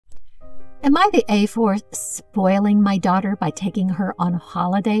Am I the A for spoiling my daughter by taking her on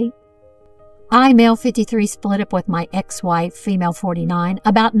holiday? I, male 53, split up with my ex-wife, female 49,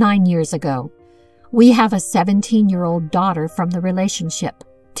 about 9 years ago. We have a 17-year-old daughter from the relationship,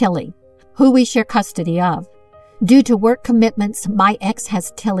 Tilly, who we share custody of. Due to work commitments, my ex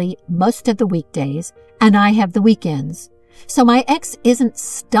has Tilly most of the weekdays, and I have the weekends. So my ex isn't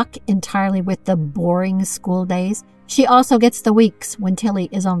stuck entirely with the boring school days. She also gets the weeks when Tilly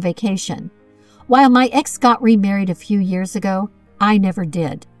is on vacation. While my ex got remarried a few years ago, I never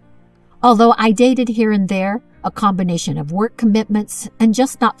did. Although I dated here and there, a combination of work commitments and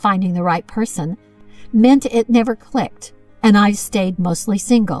just not finding the right person meant it never clicked, and I've stayed mostly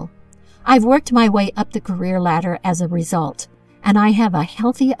single. I've worked my way up the career ladder as a result, and I have a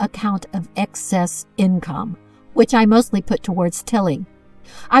healthy account of excess income, which I mostly put towards Tilly.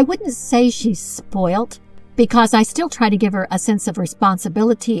 I wouldn't say she's spoilt, because I still try to give her a sense of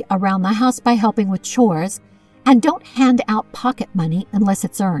responsibility around the house by helping with chores, and don't hand out pocket money unless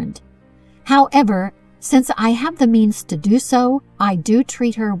it's earned. However, since I have the means to do so, I do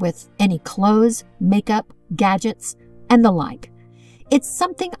treat her with any clothes, makeup, gadgets, and the like. It's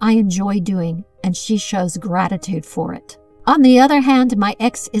something I enjoy doing, and she shows gratitude for it. On the other hand, my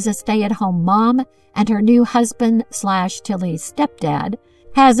ex is a stay-at-home mom, and her new husband / Tilly's stepdad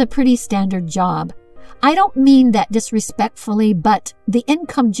has a pretty standard job. I don't mean that disrespectfully, but the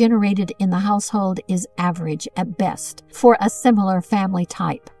income generated in the household is average at best for a similar family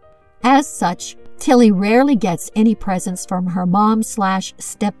type. As such, Tilly rarely gets any presents from her mom /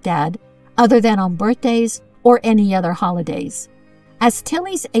 stepdad other than on birthdays or any other holidays. As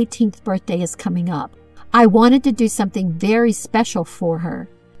Tilly's 18th birthday is coming up, I wanted to do something very special for her,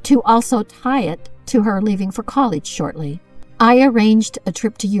 to also tie it to her leaving for college shortly. I arranged a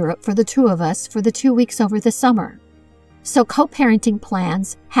trip to Europe for the two of us for the 2 weeks over the summer. So co-parenting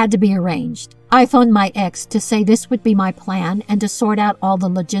plans had to be arranged. I phoned my ex to say this would be my plan and to sort out all the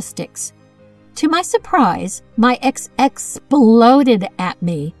logistics. To my surprise, my ex exploded at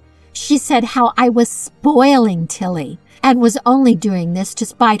me. She said how I was spoiling Tilly and was only doing this to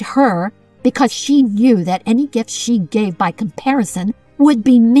spite her because she knew that any gift she gave by comparison would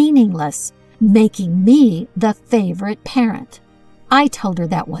be meaningless, making me the favorite parent. I told her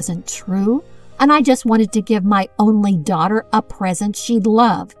that wasn't true, and I just wanted to give my only daughter a present she'd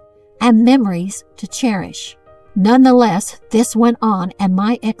love and memories to cherish. Nonetheless, this went on, and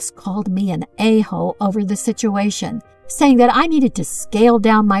my ex called me an a-hole over the situation, saying that I needed to scale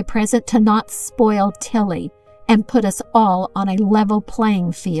down my present to not spoil Tilly and put us all on a level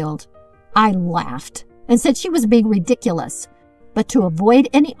playing field. I laughed and said she was being ridiculous, but to avoid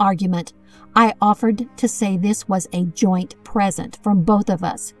any argument, I offered to say this was a joint present from both of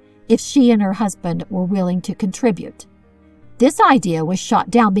us if she and her husband were willing to contribute. This idea was shot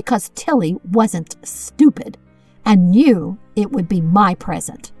down because Tilly wasn't stupid and knew it would be my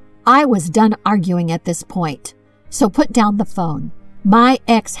present. I was done arguing at this point, so put down the phone. My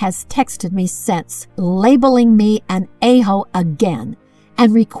ex has texted me since, labeling me an a-hole again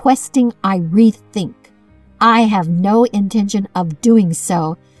and requesting I rethink. I have no intention of doing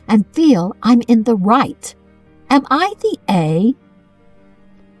so and feel I'm in the right. Am I the A?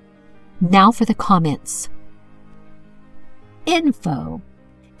 Now for the comments. Info.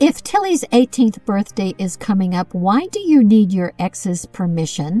 If Tilly's 18th birthday is coming up, why do you need your ex's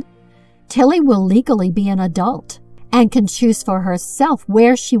permission? Tilly will legally be an adult and can choose for herself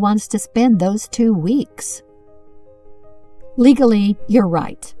where she wants to spend those 2 weeks. Legally, you're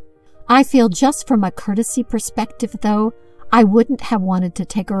right. I feel just from a courtesy perspective, though, I wouldn't have wanted to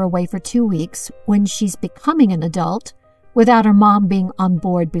take her away for 2 weeks when she's becoming an adult without her mom being on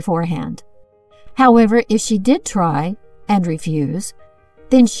board beforehand. However, if she did try and refuse,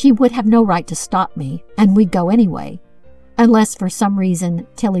 then she would have no right to stop me, and we'd go anyway, unless for some reason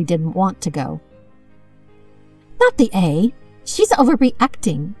Tilly didn't want to go. Not the A. She's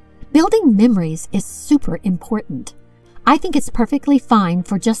overreacting. Building memories is super important. I think it's perfectly fine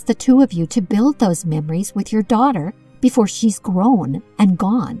for just the two of you to build those memories with your daughter before she's grown and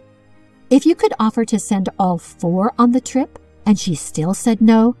gone. If you could offer to send all 4 on the trip and she still said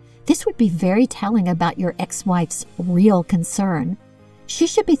no, this would be very telling about your ex-wife's real concern. She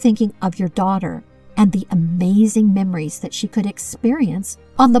should be thinking of your daughter and the amazing memories that she could experience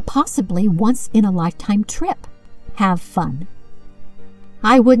on the possibly once-in-a-lifetime trip. Have fun.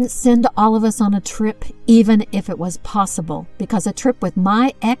 I wouldn't send all of us on a trip even if it was possible, because a trip with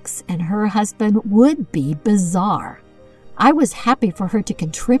my ex and her husband would be bizarre. I was happy for her to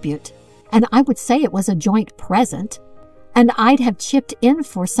contribute, and I would say it was a joint present, and I'd have chipped in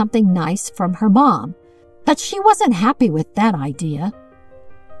for something nice from her mom, but she wasn't happy with that idea.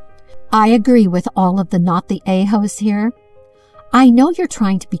 I agree with all of the not the a-hoes here. I know you're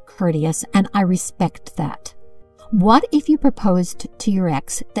trying to be courteous, and I respect that. What if you proposed to your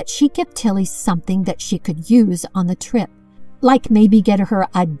ex that she give Tilly something that she could use on the trip? Like maybe get her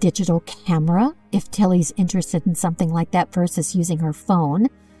a digital camera if Tilly's interested in something like that versus using her phone,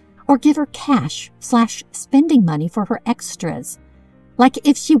 or give her cash/spending money for her extras, like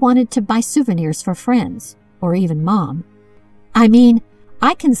if she wanted to buy souvenirs for friends or even mom. I mean,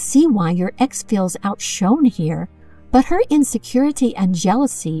 I can see why your ex feels outshone here, but her insecurity and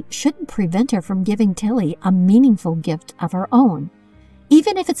jealousy shouldn't prevent her from giving Tilly a meaningful gift of her own,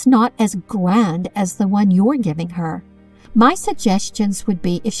 even if it's not as grand as the one you're giving her. My suggestions would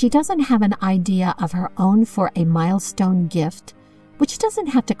be, if she doesn't have an idea of her own for a milestone gift, which doesn't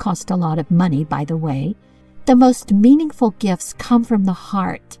have to cost a lot of money, by the way, the most meaningful gifts come from the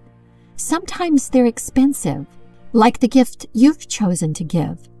heart. Sometimes they're expensive, like the gift you've chosen to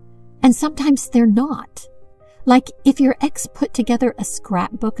give, and sometimes they're not. Like if your ex put together a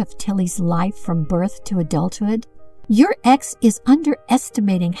scrapbook of Tilly's life from birth to adulthood, your ex is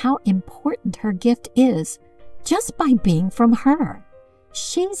underestimating how important her gift is just by being from her.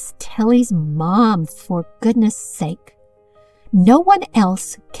 She's Tilly's mom, for goodness sake. No one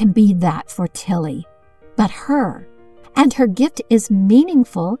else can be that for Tilly but her, and her gift is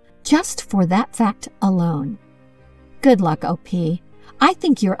meaningful just for that fact alone. Good luck, OP. I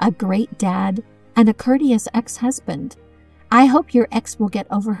think you're a great dad and a courteous ex-husband. I hope your ex will get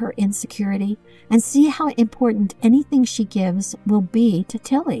over her insecurity and see how important anything she gives will be to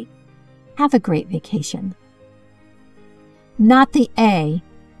Tilly. Have a great vacation. Not the A.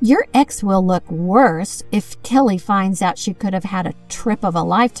 Your ex will look worse if Tilly finds out she could have had a trip of a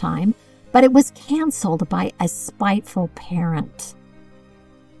lifetime, but it was canceled by a spiteful parent.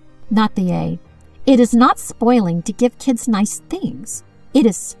 Not the A. It is not spoiling to give kids nice things. It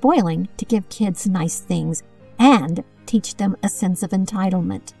is spoiling to give kids nice things and teach them a sense of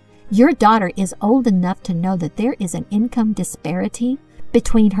entitlement. Your daughter is old enough to know that there is an income disparity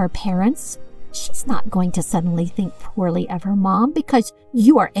between her parents. She's not going to suddenly think poorly of her mom because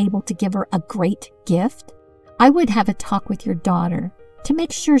you are able to give her a great gift. I would have a talk with your daughter to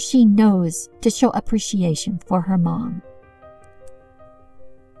make sure she knows to show appreciation for her mom.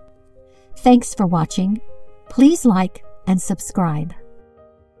 Thanks for watching. Please like and subscribe.